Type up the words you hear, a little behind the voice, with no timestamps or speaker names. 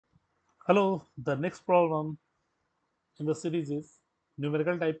Hello, the next problem in the series is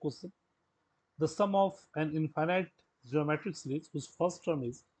numerical type question. The sum of an infinite geometric series whose first term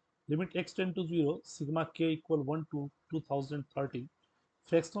is limit x tend to 0 sigma k equal 1 to 2030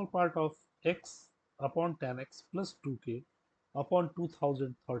 fractional part of x upon tan x plus 2k upon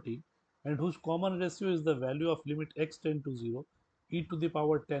 2030 and whose common ratio is the value of limit x tend to 0 e to the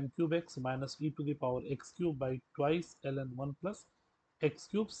power 10 cube x minus e to the power x cube by twice ln 1 plus x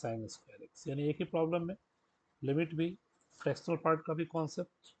cube sin square x। यानी एक ही problem में limit भी fractional part का भी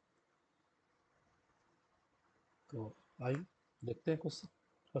concept. तो आइए देखते हैं क्वेश्चन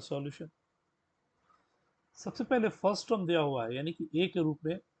का सॉल्यूशन। सबसे पहले फर्स्ट टर्म दिया हुआ है यानी कि ए के रूप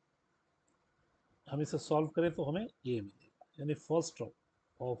में हम इसे सॉल्व करें तो हमें ए मिलेगा, यानी first term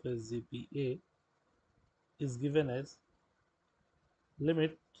of S G P A is given age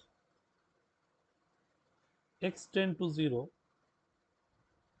limit x tend to 0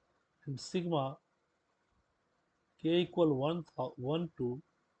 and sigma k equal 1 to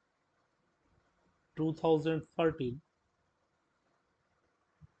 2013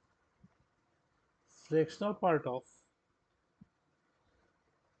 fractional part of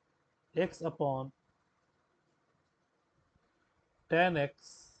x upon tan x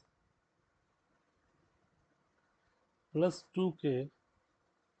plus 2k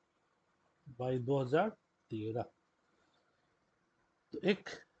by 2013। तो एक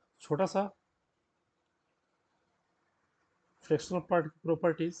छोटा सा फ्रैक्शनल पार्ट की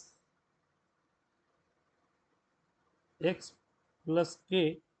properties x plus k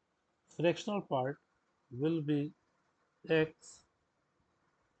fractional part will be x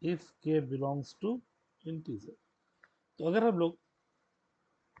if k belongs to integer। तो अगर हम लोग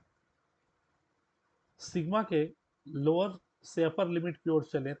sigma के लोअर से अपर लिमिट की ओर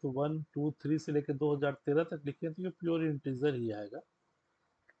चलें तो 1 2 3 से लेकर 2013 तक लिखें तो ये प्योर इंटीजर ही आएगा,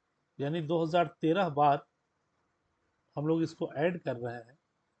 यानी 2013 बार हम लोग इसको ऐड कर रहे हैं,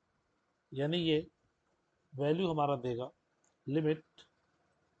 यानी ये वैल्यू हमारा देगा limit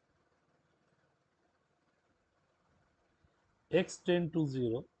x tend to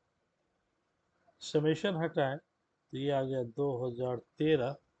 0 summation हटाएं तो ये आ गया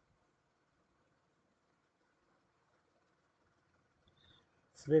 2013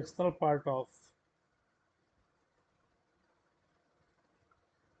 fractional part of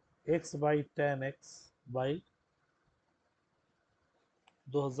x by tan x by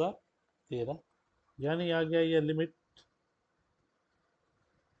 2013, यानी आ गया ये limit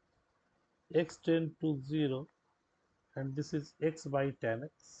x tend to 0 and this is x by tan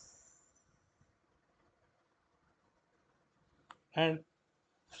x and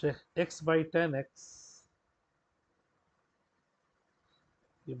x by tan x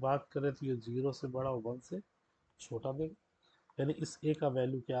ये बात करें तो ये 0 से बड़ा और 1 से छोटा देगा, यानी इस a का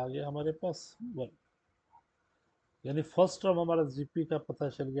वैल्यू क्या आ गया हमारे पास 1, यानी फर्स्ट टर्म हमारा जीपी का पता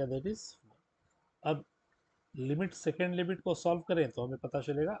चल गया, दैट इज। अब लिमिट सेकेंड लिमिट को सॉल्व करें तो हमें पता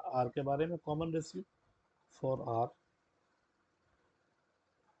चलेगा आर के बारे में, common ratio for are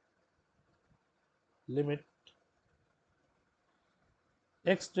limit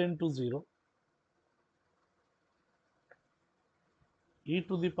x tend to 0 e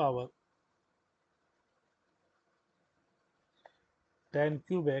to the power tan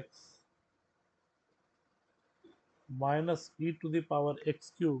cube x minus e to the power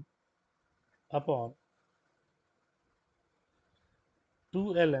x cube upon 2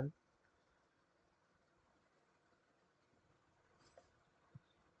 ln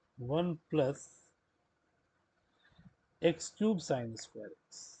 1 plus x cube sin square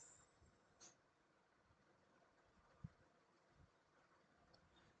x।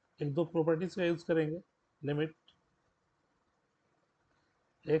 एक दो properties का use करेंगे, limit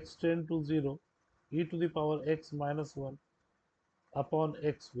x tend to 0 e to the power x minus 1 upon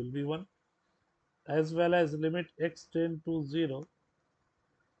x will be 1 as well as limit x tend to 0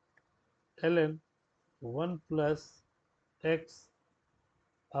 ln 1 plus x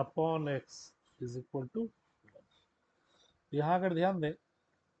upon x is equal to 1। यहाँ अगर ध्यान दें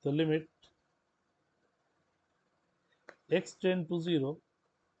तो limit x tend to 0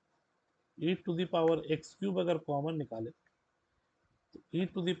 e to the power x cube अगर common निकाले तो e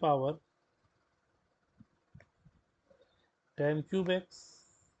to the power 10 cube x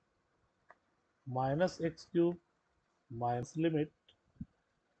minus x cube minus limit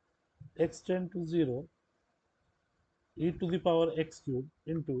x tend to 0 e to the power x cube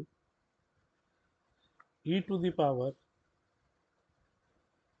into e to the power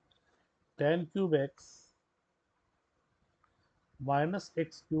 10 cube x minus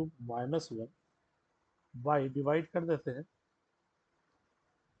x cube minus 1 by divide कर देते हैं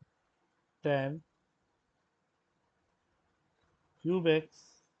 10 cube x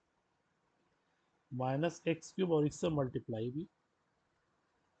minus x cube और इससे multiply भी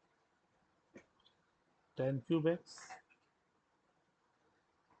 10 cube x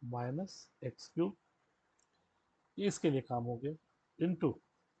minus x cube, इसके लिए काम हो गया, into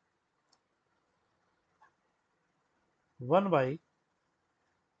 1 by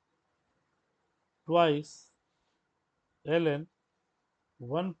twice ln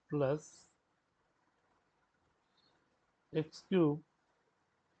 1 plus x cube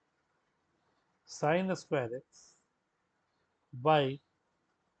sine square x by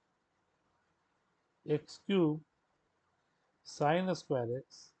x cube sine square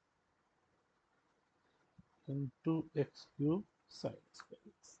x into x cube sine square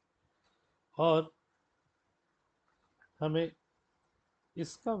x. और हमें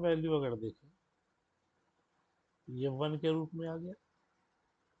इसका वैल्यू अगर देखें, ये 1 के रूप में आ गया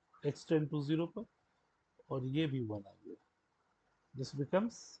x टेंड टू 0 पर, और ये भी 1 आ गया, दिस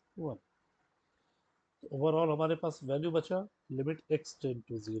बिकम्स 1। तो ओवरऑल हमारे पास वैल्यू बचा limit x tend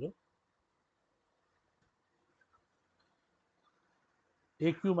to 0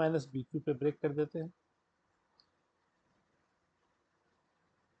 A Q minus B Q पे ब्रेक कर देते हैं,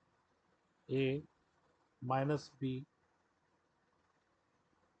 a minus B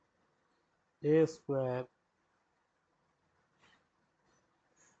A square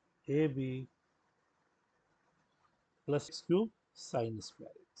A B plus x cube sine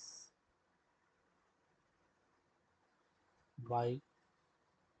square x by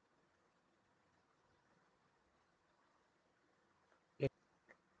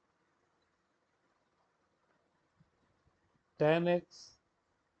ten x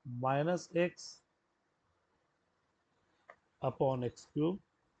minus x upon x cube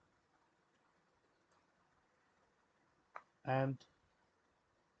and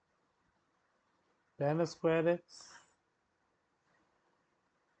tan square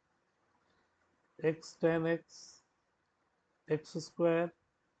x tan x square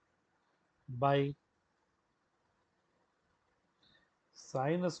by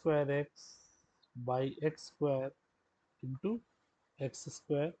sin square x by x square into x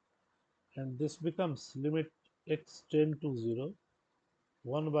square, and this becomes limit x tend to 0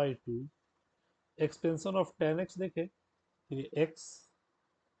 1 by 2 extension of tan x देखें, ये x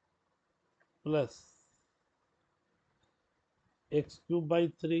plus x cube by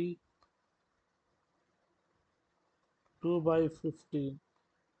 3 2 by 15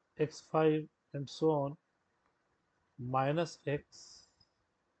 x5 and so on minus x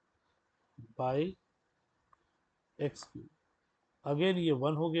by x cube, again ये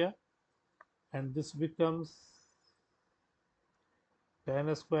 1 हो गया, and this becomes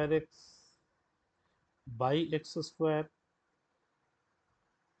tan square x by x square,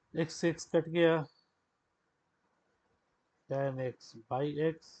 x cut गया, tan x by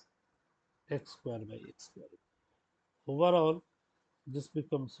x square by x square. Overall, this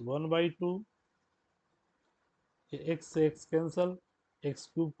becomes 1 by 2, x से x cancel, x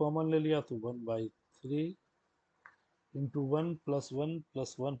cube common ले लिया तो 1 by 3 into 1 plus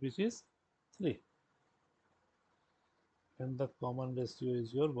 1 which is 3, and the common ratio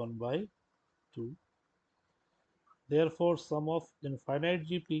is your 1 by 2. Therefore, sum of infinite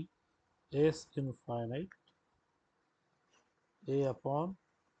GP is infinite a upon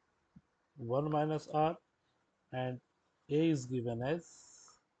 1 minus r, and a is given as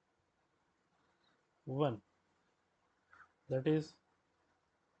 1, that is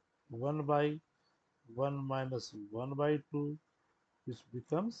 1 by 1 minus 1 by 2, which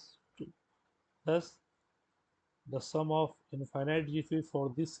becomes 2. Thus, the sum of infinite GP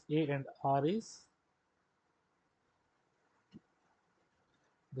for this a and r is,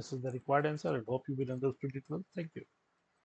 this is the required answer. I hope you will understand it well. Thank you.